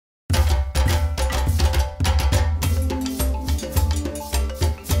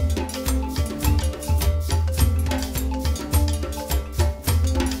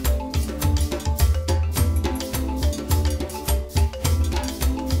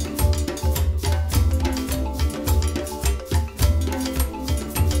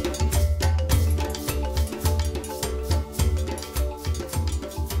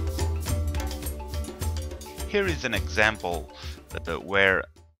here is an example where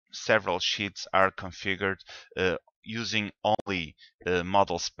several sheets are configured using only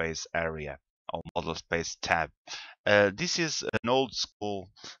MODELSPACE area or MODELSPACE tab. This is an old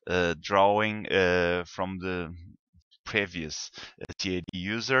school drawing from the previous CAD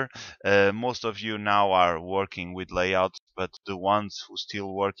user. Most of you now are working with layouts, but the ones who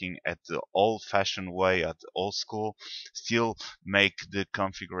still working at the old-fashioned way, at the old school, still make the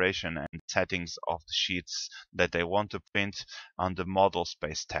configuration and settings of the sheets that they want to print on the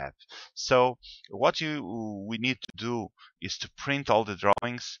MODELSPACE tab. So what we need to do is to print all the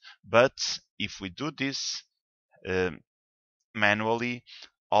drawings, but if we do this manually,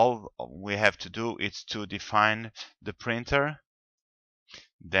 all we have to do is to define the printer.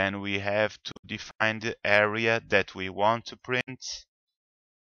 Then we have to define the area that we want to print,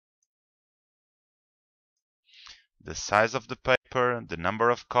 the size of the paper, the number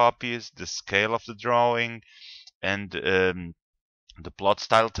of copies, the scale of the drawing, and the plot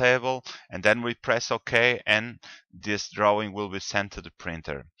style table, and then we press OK, and this drawing will be sent to the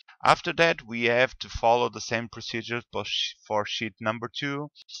printer. After that, we have to follow the same procedure for sheet number 2,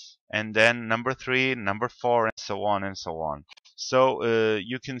 and then number 3, number 4, and so on and so on. So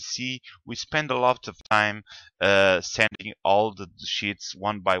you can see we spend a lot of time sending all the sheets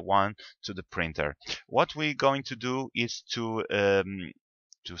one by one to the printer. What we're going to do is to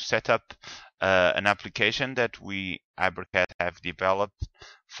set up an application that we ABRCAD have developed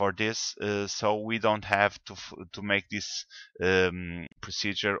for this, so we don't have to make this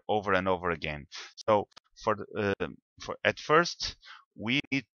procedure over and over again. So at first we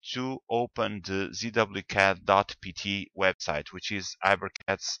need to open the zwcad.pt website, which is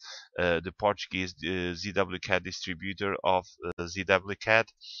ABRCAD's the Portuguese ZWCAD distributor of ZWCAD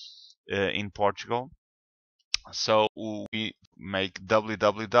in Portugal. So we make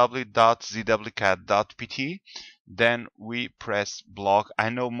www.zwcad.pt, then we press blog. I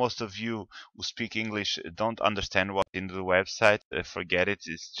know most of you who speak English don't understand what's in the website. Forget it,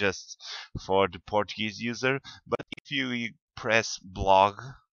 it's just for the Portuguese user. But if you press blog,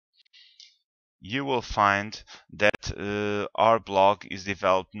 you will find that our blog is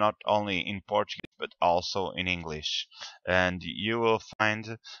developed not only in Portuguese but also in English, and you will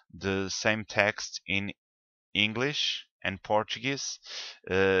find the same text in English and Portuguese.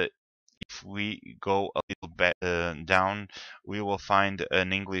 If we go a little bit down, we will find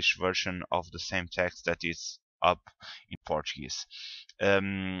an English version of the same text that is up in Portuguese.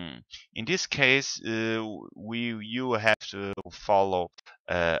 In this case, you have to follow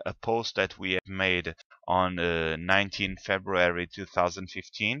a post that we have made on 19 February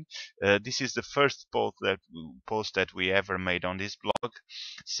 2015. This is the first post that we ever made on this blog.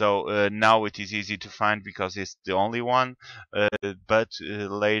 So now it is easy to find because it's the only one. But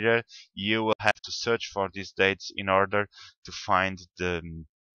later you will have to search for these dates in order to find the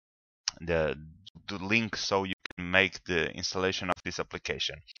link so you can make the installation of this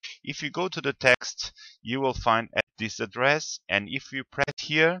application. If you go to the text, you will find at this address, and if you press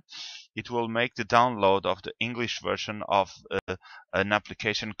here, it will make the download of the English version of an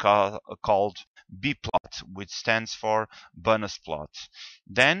application called bplot, which stands for bonus plot.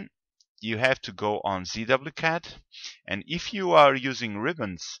 Then you have to go on ZWCAD, and if you are using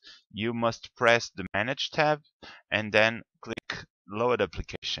ribbons, you must press the Manage tab and then click Load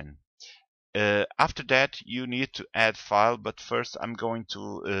Application. After that, you need to add file, but first I'm going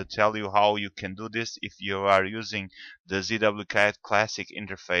to tell you how you can do this if you are using the ZWCAD Classic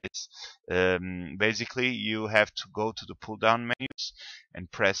interface. Basically, you have to go to the pull-down menus and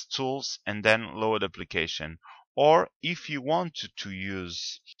press Tools and then Load Application. Or if you want to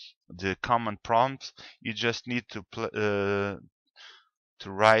use the command prompt, you just need to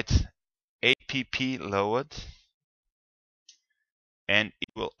write app load, and it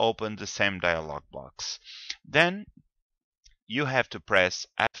will open the same dialog box. Then you have to press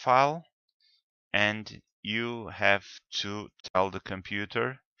Add File, and you have to tell the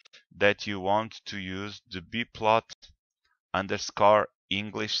computer that you want to use the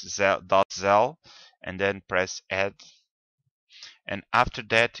bplot_english.zel, and then press Add, and after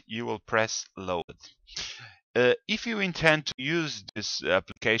that you will press Load. If you intend to use this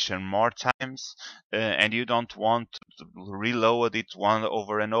application more times and you don't want to reload it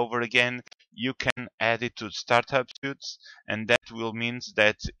over and over again, you can add it to startup suits, and that will mean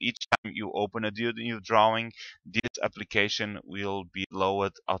that each time you open a new drawing, this application will be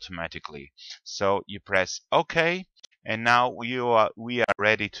loaded automatically. So you press OK, and now we are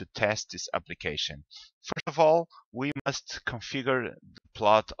ready to test this application. First of all, we must configure the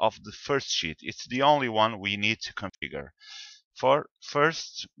plot of the first sheet. It's the only one we need to configure.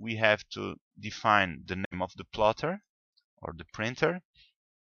 First, we have to define the name of the plotter or the printer.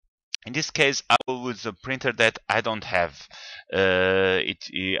 In this case, I will use a printer that I don't have. I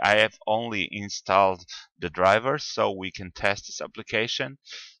have only installed the drivers, so we can test this application.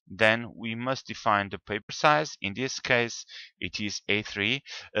 Then we must define the paper size. In this case, it is A3.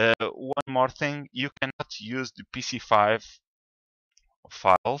 One more thing, you cannot use the PC5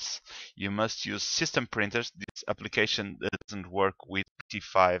 files. You must use system printers. This application doesn't work with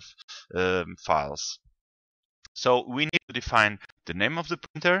PC5 files. So we need to define the name of the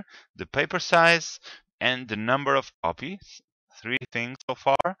printer, the paper size, and the number of copies. 3 things so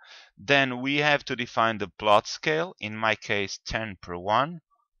far. Then we have to define the plot scale, in my case 10:1.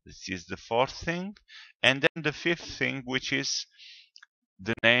 This is the 4th thing. And then the 5th thing, which is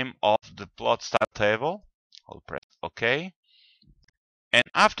the name of the plot style table. I'll press OK. And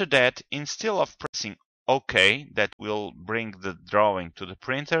after that, instead of pressing OK, that will bring the drawing to the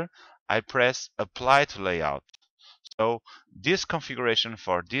printer, I press Apply to Layout. So this configuration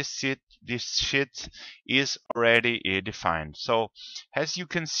for this sheet is already defined. So as you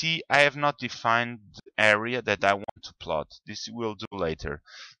can see, I have not defined the area that I want to plot. This we'll do later.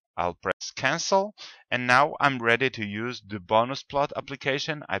 I'll press Cancel, and now I'm ready to use the bonus plot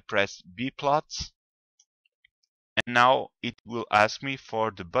application. I press Bplots, and now it will ask me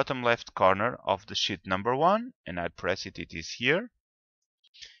for the bottom left corner of the sheet number 1, and I press it. It is here.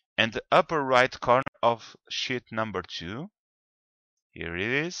 And the upper right corner of sheet number 2. Here it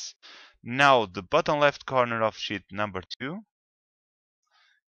is. Now the bottom left corner of sheet number 2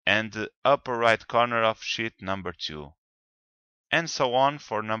 and the upper right corner of sheet number 2. And so on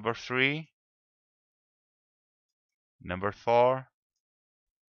for number 3, number 4,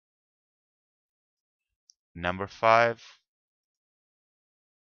 number 5,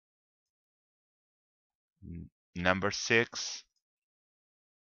 number 6.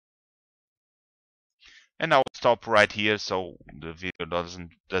 And I'll stop right here so the video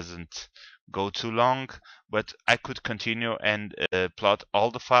doesn't go too long, but I could continue and plot all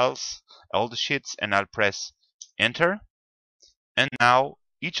the files, all the sheets, and I'll press Enter. And now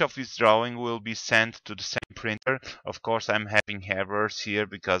each of these drawings will be sent to the same printer. Of course, I'm having errors here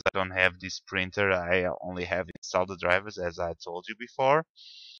because I don't have this printer. I only have installed the drivers, as I told you before.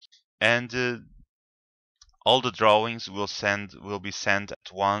 And all the drawings will be sent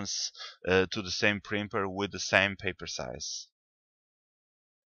at once to the same printer with the same paper size.